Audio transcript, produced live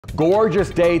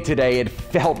Gorgeous day today. It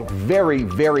felt very,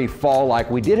 very fall-like.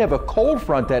 We did have a cold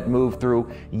front that moved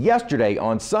through yesterday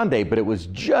on Sunday, but it was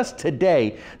just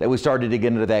today that we started to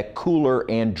get into that cooler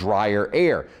and drier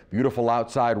air. Beautiful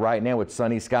outside right now with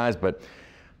sunny skies, but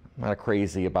I'm not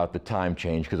crazy about the time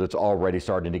change because it's already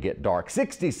starting to get dark.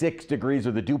 66 degrees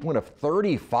with a dew point of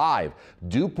 35.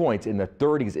 Dew points in the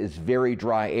 30s is very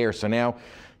dry air. So now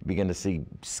you begin to see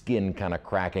skin kind of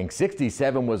cracking.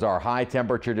 67 was our high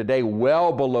temperature today,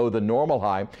 well below the normal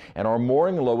high, and our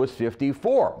morning low was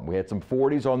 54. We had some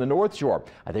 40s on the North Shore.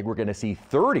 I think we're going to see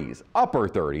 30s, upper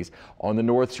 30s on the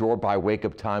North Shore by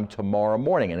wake-up time tomorrow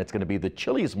morning, and it's going to be the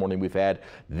chilliest morning we've had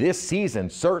this season,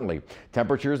 certainly.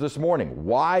 Temperatures this morning,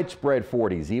 widespread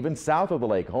 40s, even south of the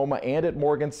lake, Houma and at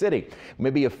Morgan City.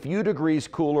 Maybe a few degrees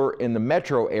cooler in the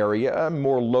metro area,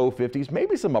 more low 50s,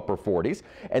 maybe some upper 40s,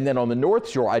 and then on the North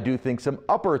Shore, I do think some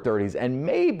upper 30s and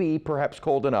maybe perhaps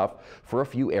cold enough for a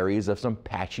few areas of some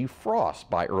patchy frost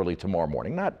by early tomorrow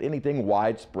morning. Not anything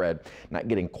widespread, not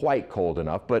getting quite cold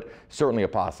enough, but certainly a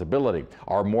possibility.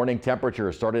 Our morning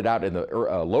temperature started out in the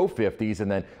low 50s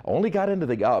and then only got into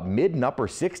the mid and upper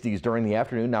 60s during the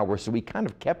afternoon. Now we kind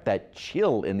of kept that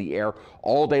chill in the air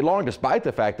all day long, despite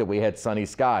the fact that we had sunny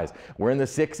skies. We're in the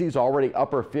 60s, already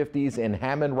upper 50s in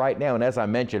Hammond right now, and as I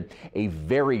mentioned, a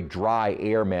very dry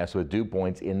air mass with dew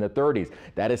points in the 30s.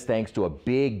 That is thanks to a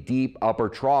big, deep upper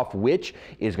trough, which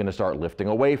is going to start lifting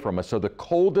away from us. So the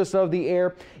coldest of the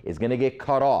air is going to get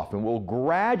cut off, and we'll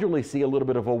gradually see a little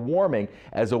bit of a warming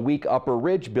as a weak upper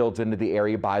ridge builds into the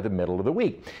area by the middle of the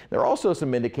week. There are also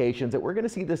some indications that we're going to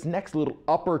see this next little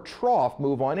upper trough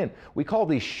move on in. We call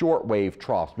these shortwave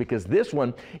troughs because this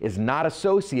one is not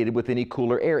associated with any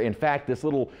cooler air. In fact, this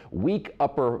little weak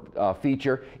upper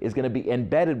feature is going to be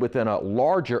embedded within a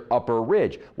larger upper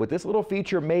ridge. What this little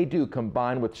feature may do,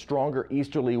 combined with stronger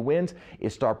easterly winds,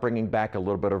 is start bringing back a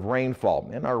little bit of rainfall.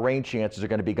 And our rain chances are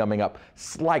going to be coming up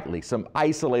slightly, some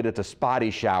isolated to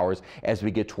spotty showers as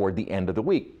we get toward the end of the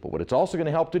week. But what it's also going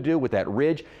to help to do with that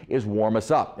ridge is warm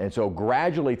us up. And so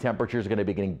gradually temperatures are going to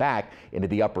be getting back into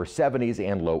the upper 70s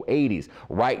and low 80s.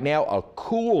 Right now, a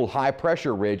cool high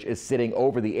pressure ridge is sitting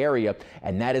over the area,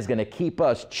 and that is going to keep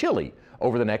us chilly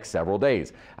over the next several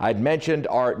days. I'd mentioned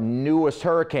our newest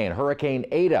hurricane, Hurricane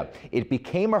Eta. It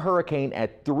became a hurricane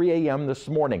at 3 a.m. this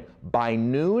morning. By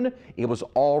noon, it was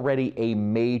already a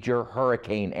major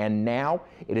hurricane, and now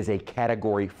it is a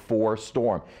Category 4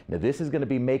 storm. Now, this is going to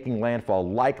be making landfall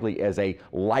likely as a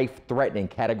life-threatening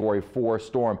Category 4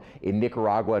 storm in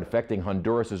Nicaragua, affecting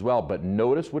Honduras as well. But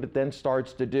notice what it then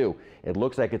starts to do. It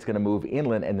looks like it's going to move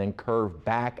inland and then curve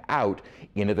back out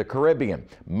into the Caribbean.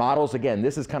 Models, again,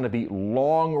 this is kind of the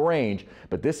long range,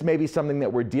 but this may be something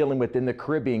that we're dealing with in the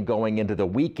Caribbean going into the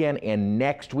weekend and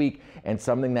next week, and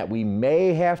something that we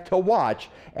may have to watch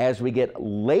as we get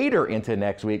later into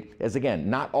next week, as again,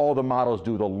 not all the models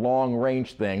do the long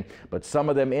range thing, but some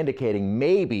of them indicating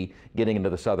maybe getting into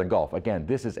the southern Gulf. Again,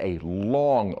 this is a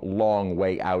long, long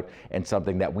way out and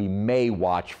something that we may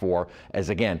watch for as,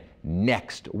 again,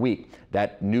 next week.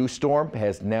 That new storm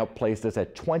has now placed us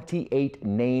at 28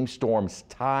 named storms,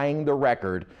 tying the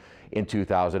record in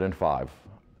 2005.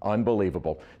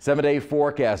 Unbelievable. 7-day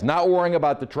forecast, not worrying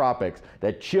about the tropics.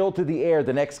 That chill to the air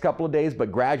the next couple of days,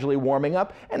 but gradually warming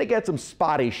up, and it gets some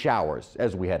spotty showers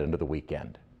as we head into the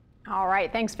weekend. All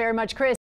right, thanks very much, Chris.